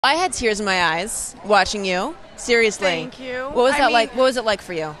I had tears in my eyes watching you. Seriously. Thank you. What was that like? What was it like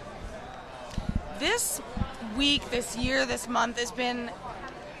for you? This week, this year, this month has been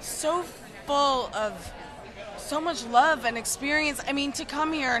so full of so much love and experience. I mean, to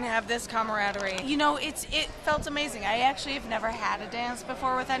come here and have this camaraderie, it felt amazing. I actually have never had a dance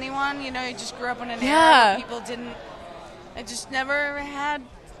before with anyone. I just grew up in an era where people didn't. I just never had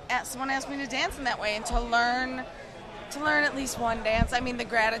someone ask me to dance in that way, and to learn at least one dance. I mean, the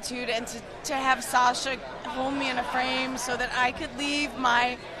gratitude, and to have Sasha hold me in a frame so that I could leave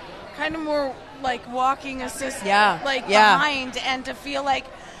my kind of more like walking assistant behind, and to feel like,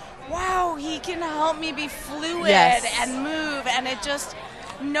 wow, he can help me be fluid and move, and it just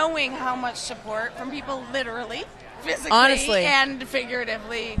knowing how much support from people, literally, physically, honestly, and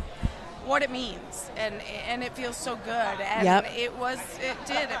figuratively, what it means, and it feels so good, and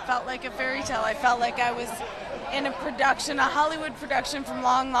it felt like a fairy tale. I felt like I was in a production, a Hollywood production from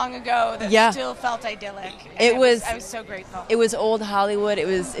long, long ago that still felt idyllic. I was so grateful. It was old Hollywood. It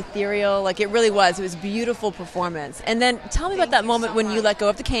was ethereal. Like, it really was. It was a beautiful performance. And then tell me about that moment when you let go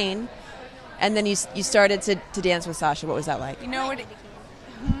of the cane, and then you started to dance with Sasha. What was that like? You know what?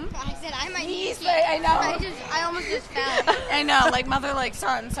 I said I might need to. I know. I almost just fell. I know, like mother, like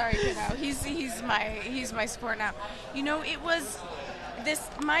son. Sorry, kiddo. He's my support now. It was this.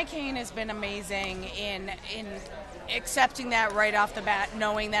 My cane has been amazing in accepting that right off the bat,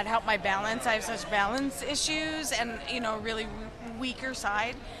 knowing that helped my balance. I have such balance issues, and really weaker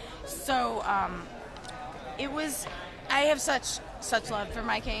side. So it was. I have such love for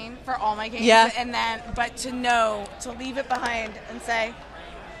my cane, for all my canes, and then but to leave it behind and say,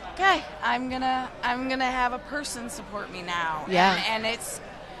 okay, I'm gonna have a person support me now. And it's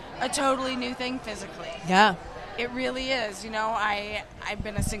a totally new thing physically. Yeah. It really is. I've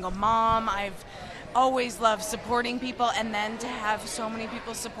been a single mom. I've always loved supporting people, and then to have so many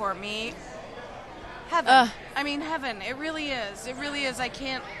people support me. Heaven. I mean, heaven. It really is. It really is. I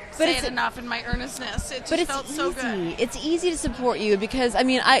can't say it enough in my earnestness. It just felt so good. It's easy to support you because,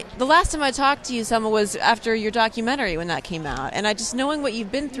 the last time I talked to you, Selma, was after your documentary when that came out. And just knowing what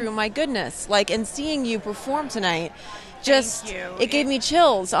you've been through, my goodness, and seeing you perform tonight, it gave me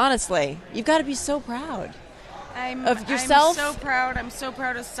chills, honestly. You've got to be so proud of yourself. I'm so proud. I'm so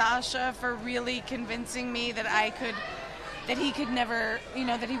proud of Sasha for really convincing me that that he could never,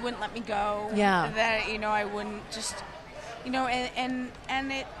 that he wouldn't let me go. Yeah. That, I wouldn't just, and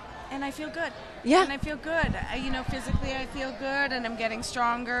I feel good. Yeah. And I feel good. Physically I feel good, and I'm getting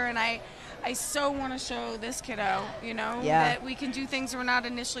stronger, and I so want to show this kiddo, that we can do things we're not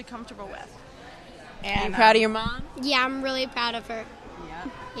initially comfortable with. And are you proud of your mom? Yeah, I'm really proud of her.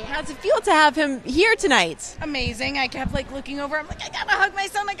 Yeah. How does it feel to have him here tonight? Amazing. I kept looking over. I'm like, I gotta hug my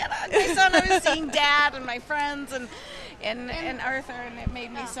son. I was seeing Dad and my friends and Arthur, and it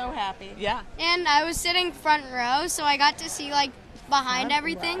made me so happy. Yeah. And I was sitting front row, so I got to see behind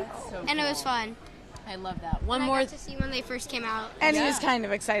everything, and it was fun. I love that. I got to see when they first came out. And he was kind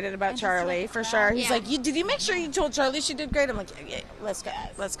of excited about Charlie, for sure. He's like, did you make sure you told Charlie she did great? I'm like, yeah, let's go.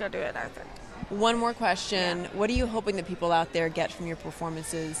 Let's go do it, Arthur. One more question. What are you hoping that people out there get from your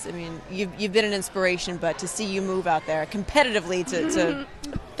performances? I mean, you've been an inspiration, but to see you move out there competitively to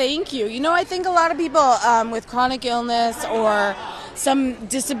Thank you. I think a lot of people with chronic illness or some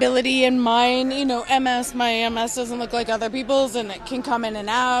disability in mine, MS, my MS doesn't look like other people's, and it can come in and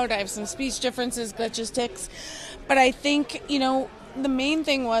out. I have some speech differences, glitches, tics. But I think, the main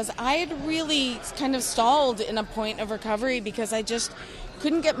thing was I had really kind of stalled in a point of recovery because I just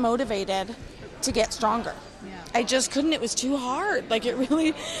couldn't get motivated to get stronger. Yeah. I just couldn't. It was too hard. It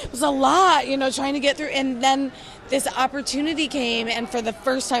really was a lot, trying to get through. And then this opportunity came, and for the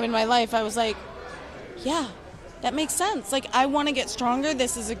first time in my life, I was like, yeah, that makes sense. I want to get stronger.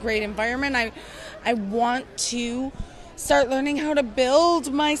 This is a great environment. I want to start learning how to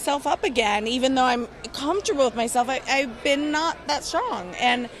build myself up again, even though I'm comfortable with myself. I've been not that strong.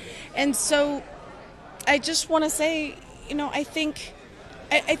 And so I just want to say, I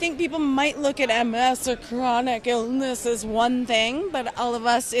think people might look at MS or chronic illness as one thing, but all of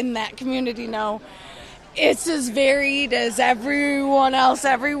us in that community know it's as varied as everyone else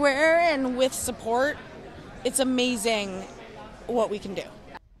everywhere, and with support, it's amazing what we can do.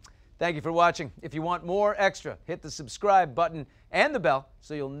 Thank you for watching. If you want more extra, hit the subscribe button and the bell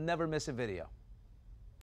so you'll never miss a video.